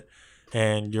up yet,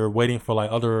 and you're waiting for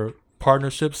like other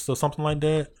partnerships or something like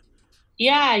that.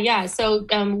 Yeah. So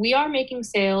we are making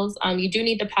sales. You do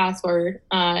need the password.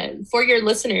 For your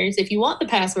listeners, if you want the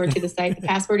password to the site, the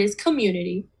password is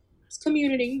community. It's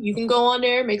community. You can go on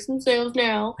there, make some sales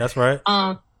now. That's right.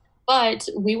 But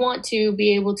we want to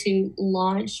be able to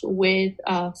launch with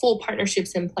full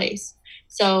partnerships in place.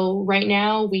 So right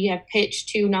now we have pitched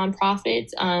to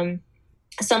nonprofits.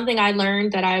 Something I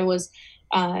learned that I was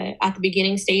at the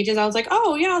beginning stages, I was like,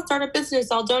 oh yeah, I'll start a business,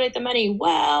 I'll donate the money.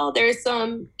 Well, there's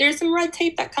some red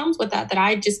tape that comes with that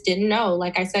I just didn't know.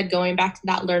 Like I said, going back to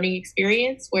that learning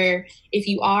experience where if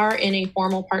you are in a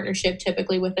formal partnership,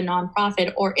 typically with a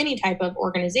nonprofit or any type of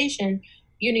organization,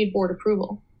 you need board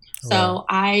approval. So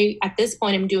I, at this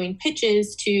point, am doing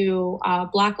pitches to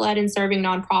Black-led and serving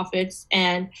nonprofits,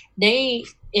 and they,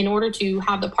 in order to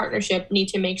have the partnership, need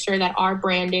to make sure that our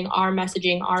branding, our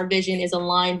messaging, our vision is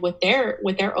aligned with their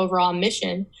overall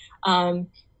mission. And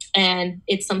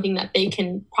it's something that they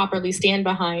can properly stand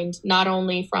behind, not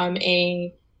only from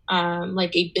a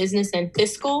business and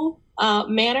fiscal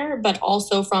manner, but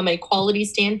also from a quality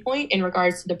standpoint in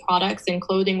regards to the products and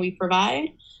clothing we provide.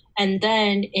 And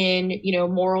then in,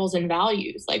 morals and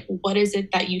values, like what is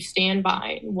it that you stand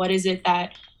by? What is it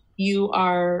that you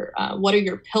are, what are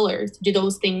your pillars? Do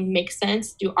those things make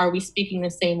sense? Are we speaking the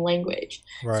same language?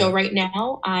 Right. So right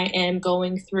now I am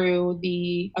going through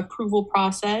the approval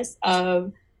process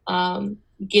of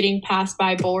getting passed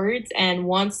by boards. And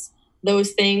once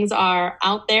those things are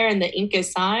out there and the ink is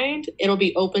signed, it'll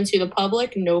be open to the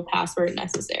public, no password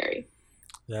necessary.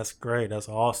 That's great. That's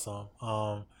awesome.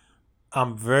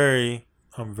 I'm very,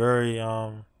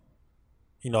 I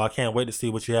can't wait to see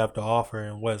what you have to offer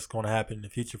and what's going to happen in the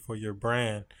future for your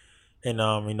brand and,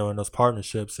 in those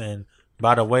partnerships. And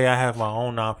by the way, I have my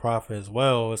own nonprofit as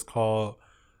well. It's called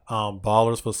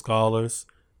Ballers for Scholars.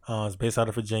 It's based out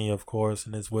of Virginia, of course,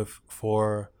 and it's with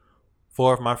four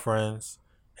of my friends.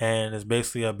 And it's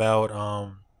basically about,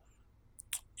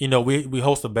 we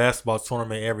host a basketball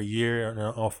tournament every year. And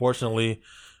unfortunately,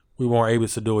 we weren't able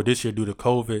to do it this year due to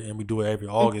COVID, and we do it every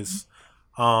August.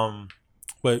 But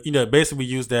basically we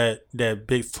use that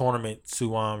big tournament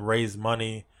to raise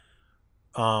money,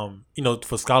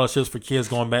 for scholarships for kids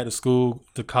going back to school,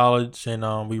 to college,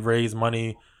 and we raise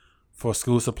money for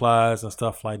school supplies and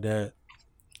stuff like that.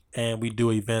 And we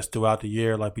do events throughout the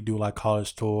year, like we do like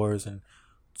college tours and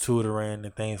tutoring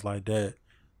and things like that.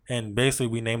 And basically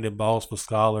we named it Balls for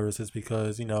Scholars. It's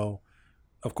because,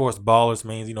 of course, ballers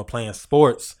means, playing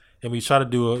sports. And we try to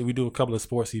do a couple of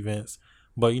sports events.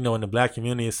 But, in the Black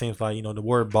community, it seems like, the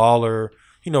word baller,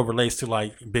 relates to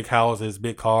like big houses,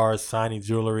 big cars, shiny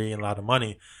jewelry, and a lot of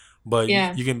money. But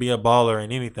you can be a baller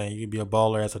in anything. You can be a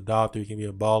baller as a doctor. You can be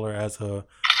a baller as a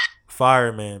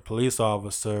fireman, police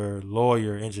officer,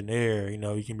 lawyer, engineer.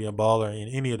 You can be a baller in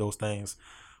any of those things.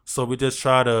 So we just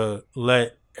try to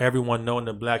let everyone know in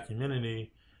the Black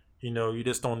community, you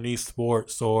just don't need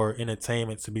sports or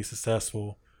entertainment to be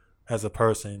successful as a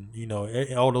person.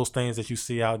 All those things that you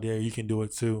see out there, you can do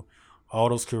it too. All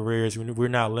those careers, we're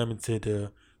not limited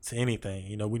to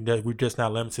anything. We're just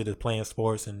not limited to playing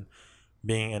sports and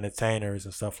being entertainers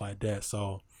and stuff like that.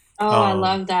 So I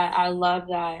love that. I love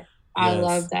that. I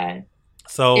love that.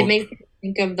 So it makes me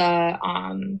think of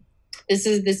the this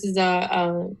is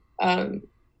a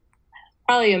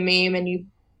probably a meme, and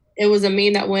it was a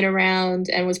meme that went around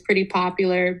and was pretty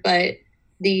popular, but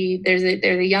there's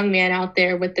a young man out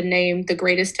there with the name The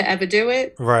Greatest to Ever Do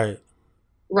It. Right.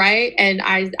 And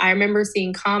I remember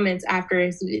seeing comments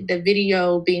after the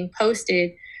video being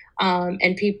posted,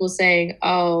 and people saying,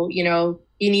 oh,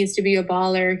 he needs to be a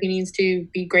baller. He needs to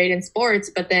be great in sports.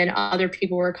 But then other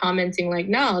people were commenting like,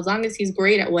 no, as long as he's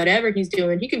great at whatever he's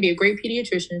doing, he can be a great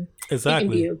pediatrician.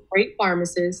 Exactly. He can be a great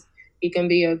pharmacist. He can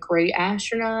be a great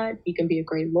astronaut. He can be a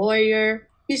great lawyer.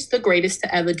 He's the greatest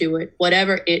to ever do it,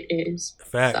 whatever it is.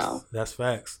 Facts. So. That's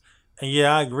facts. And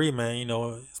yeah, I agree, man.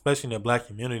 Especially in the Black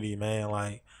community, man.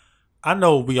 Like, I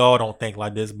know we all don't think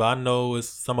like this, but I know it's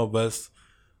some of us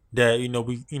that,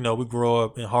 we grow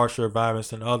up in harsher environments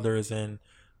than others, and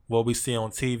what we see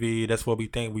on TV, that's what we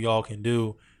think we all can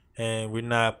do. And we're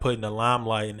not putting the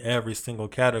limelight in every single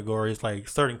category. It's like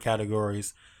certain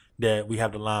categories that we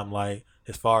have the limelight,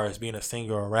 as far as being a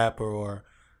singer or rapper or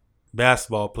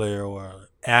basketball player or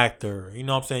actor. You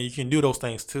know what I'm saying? You can do those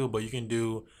things too, but you can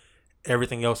do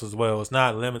everything else as well. It's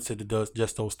not limited to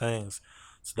just those things.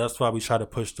 So that's why we try to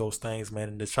push those things, man,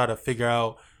 and to try to figure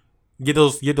out, get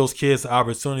those kids the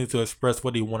opportunity to express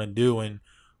what they want to do, and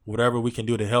whatever we can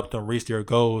do to help them reach their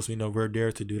goals, we're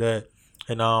there to do that.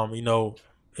 And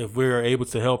if we're able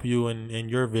to help you in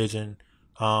your vision,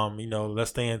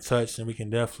 let's stay in touch, and we can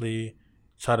definitely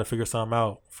try to figure something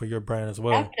out for your brand as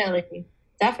well.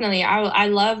 Definitely. I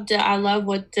love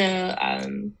what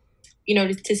to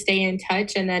stay in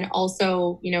touch, and then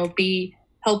also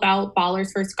help out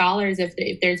Ballers for Scholars if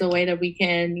there's a way that we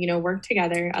can work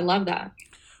together. I love that.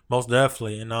 Most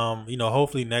definitely. And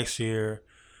hopefully next year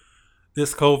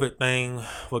this COVID thing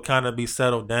will kind of be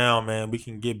settled down, man. We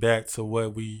can get back to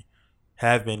what we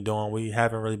have been doing. We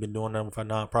haven't really been doing that with our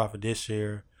nonprofit this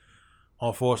year,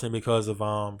 unfortunately, because of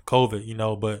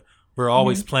COVID, but we're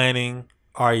always planning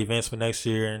our events for next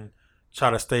year and try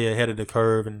to stay ahead of the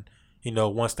curve. And,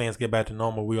 once things get back to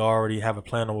normal, we already have a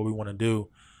plan on what we want to do.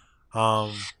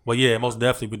 But yeah, most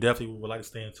definitely, we definitely would like to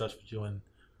stay in touch with you and,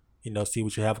 see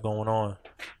what you have going on.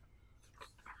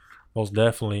 Most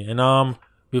definitely. And,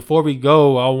 before we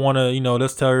go, I want to,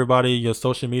 let's tell everybody your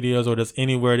social medias, or just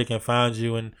anywhere they can find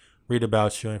you and read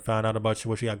about you and find out about you,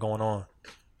 what you got going on.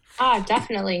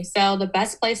 Definitely. So the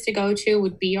best place to go to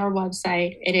would be our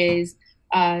website. It is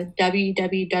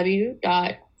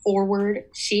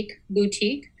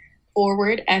www.forwardchicboutique,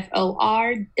 forward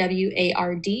FORWARD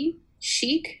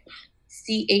chic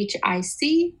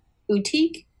CHIC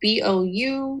boutique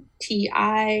BOUTIK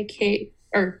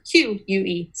or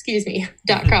QUE,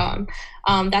 .com.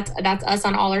 That's us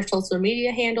on all our social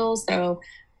media handles. So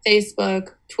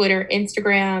Facebook, Twitter,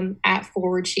 Instagram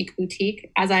 @Forward Chic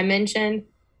Boutique. As I mentioned,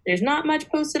 there's not much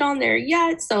posted on there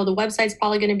yet, so the website's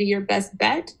probably going to be your best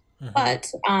bet. Mm-hmm.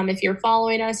 But if you're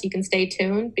following us, you can stay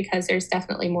tuned because there's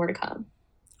definitely more to come.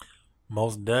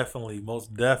 Most definitely.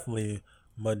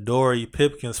 Midori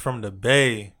Pipkins from the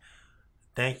Bay,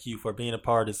 thank you for being a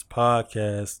part of this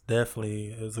podcast.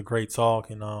 Definitely, it was a great talk,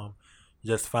 and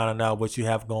just finding out what you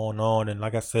have going on. And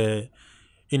like I said,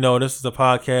 this is a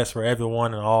podcast for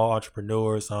everyone and all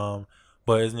entrepreneurs.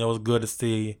 But it was good to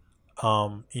see,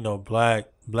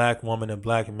 black women and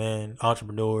black men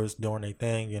entrepreneurs doing their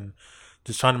thing and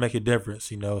just trying to make a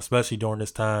difference. Especially during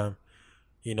this time.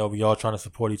 We all trying to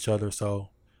support each other. So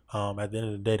at the end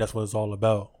of the day, that's what it's all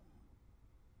about.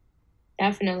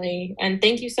 Definitely. And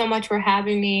thank you so much for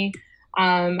having me.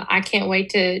 I can't wait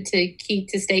to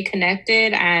stay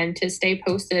connected and to stay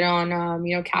posted on,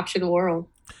 Capture the World.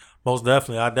 Most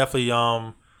definitely. I definitely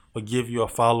will give you a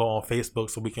follow on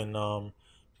Facebook so we can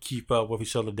keep up with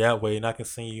each other that way. And I can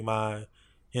send you my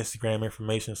Instagram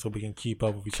information so we can keep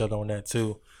up with each other on that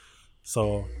too.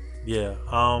 So, yeah.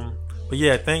 But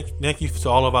yeah, thank you to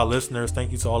all of our listeners.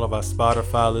 Thank you to all of our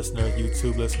Spotify listeners,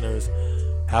 YouTube listeners,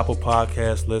 Apple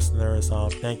Podcast listeners.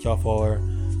 Thank y'all for,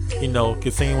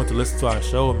 continuing to listen to our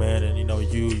show, man. And,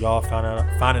 y'all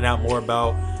finding out more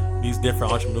about these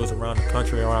different entrepreneurs around the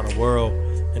country, around the world.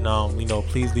 And,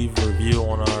 please leave a review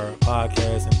on our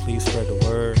podcast, and please spread the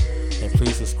word, and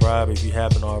please subscribe if you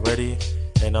haven't already.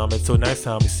 And until next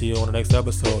time, we see you on the next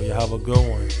episode. You have a good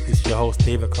one. This is your host,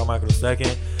 David Carmichael II.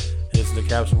 And this is the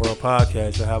Capture the World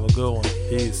podcast. You have a good one.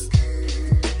 Peace.